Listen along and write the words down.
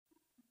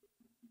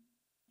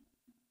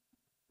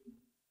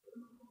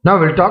Now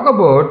we'll talk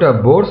about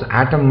Bohr's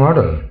atom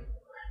model.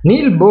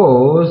 Niels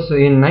Bohr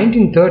in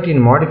 1913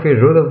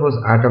 modified Rutherford's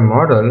atom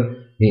model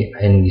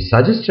and he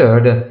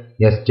suggested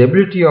a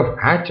stability of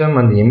atom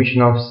and the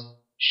emission of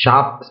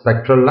sharp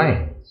spectral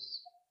lines.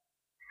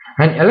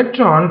 An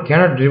electron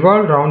cannot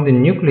revolve around the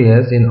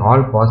nucleus in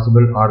all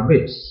possible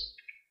orbits.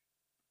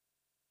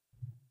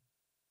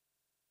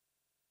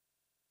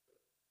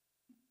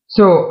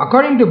 So,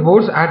 according to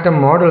Bohr's atom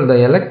model,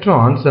 the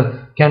electrons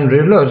can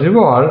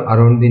revolve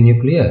around the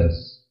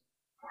nucleus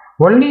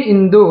only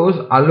in those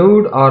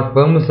allowed or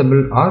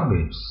permissible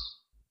orbits,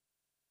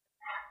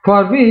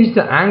 for which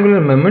the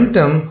angular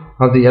momentum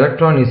of the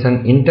electron is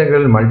an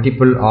integral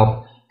multiple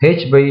of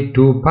h by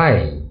 2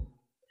 pi,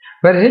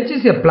 where h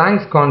is a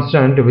Planck's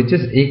constant which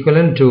is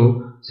equivalent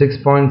to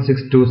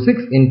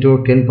 6.626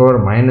 into 10 power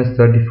minus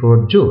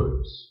 34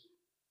 joules.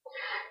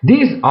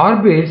 These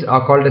orbits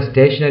are called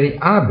stationary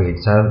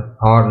orbits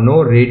or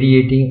no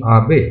radiating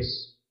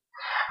orbits,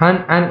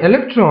 and an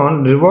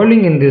electron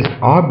revolving in these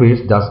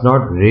orbits does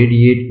not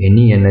radiate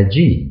any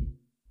energy.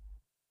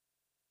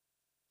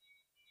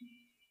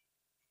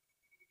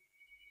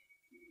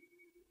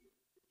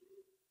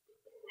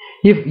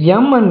 If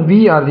m and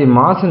v are the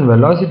mass and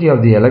velocity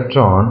of the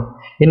electron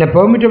in a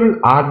permittable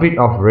orbit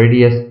of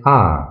radius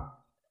r,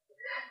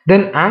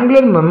 then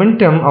angular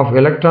momentum of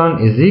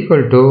electron is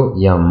equal to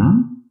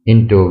m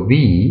into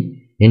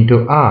v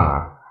into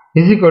r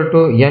is equal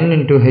to n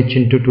into h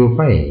into 2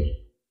 pi,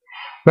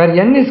 where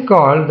n is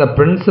called the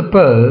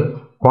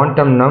principal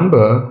quantum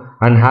number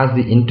and has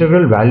the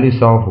integral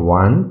values of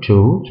 1,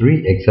 2,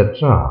 3,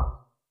 etc.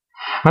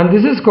 And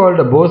this is called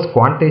the Bohr's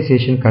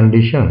quantization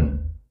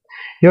condition.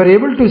 You are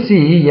able to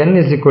see n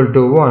is equal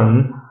to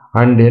 1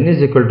 and n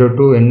is equal to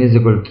 2, n is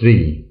equal to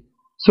 3.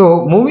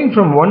 So moving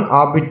from one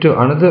orbit to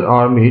another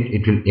orbit,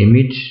 it will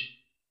emit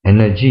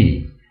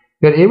energy.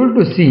 You are able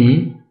to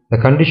see the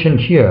condition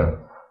here.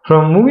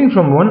 From moving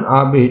from one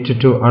orbit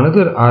to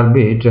another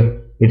orbit,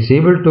 it's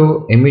able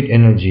to emit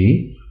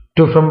energy.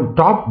 From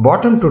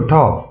bottom to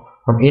top,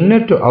 from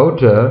inner to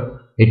outer,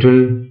 it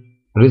will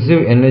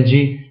receive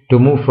energy to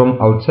move from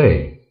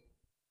outside.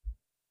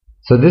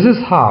 So this is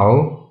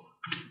how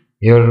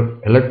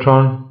your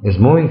electron is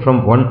moving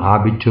from one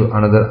orbit to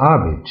another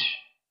orbit.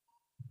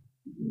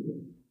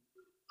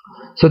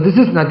 So this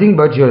is nothing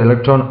but your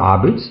electron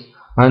orbits,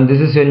 and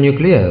this is your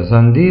nucleus,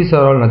 and these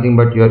are all nothing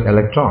but your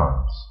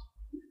electrons.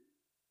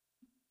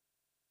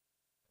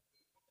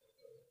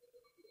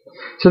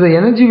 So the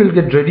energy will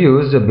get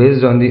reduced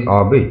based on the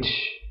orbit.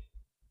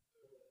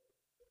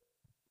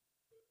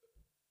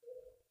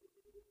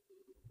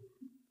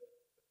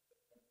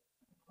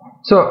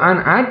 So an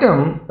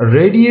atom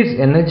radiates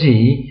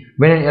energy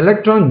when an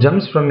electron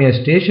jumps from a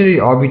stationary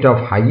orbit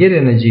of higher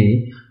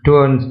energy to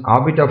an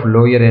orbit of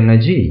lower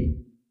energy.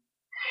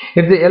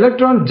 If the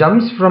electron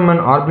jumps from an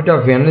orbit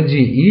of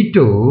energy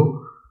E2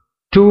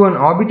 to an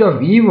orbit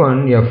of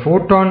E1, a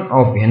photon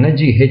of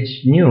energy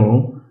h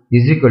nu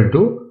is equal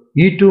to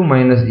E2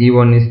 minus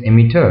E1 is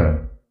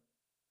emitted.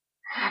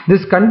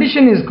 This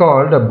condition is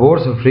called a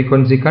Bohr's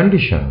frequency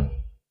condition.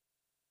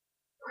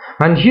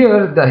 And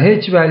here the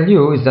h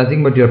value is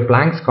nothing but your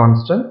Planck's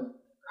constant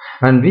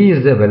and v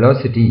is the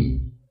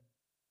velocity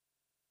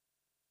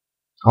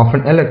of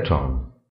an electron.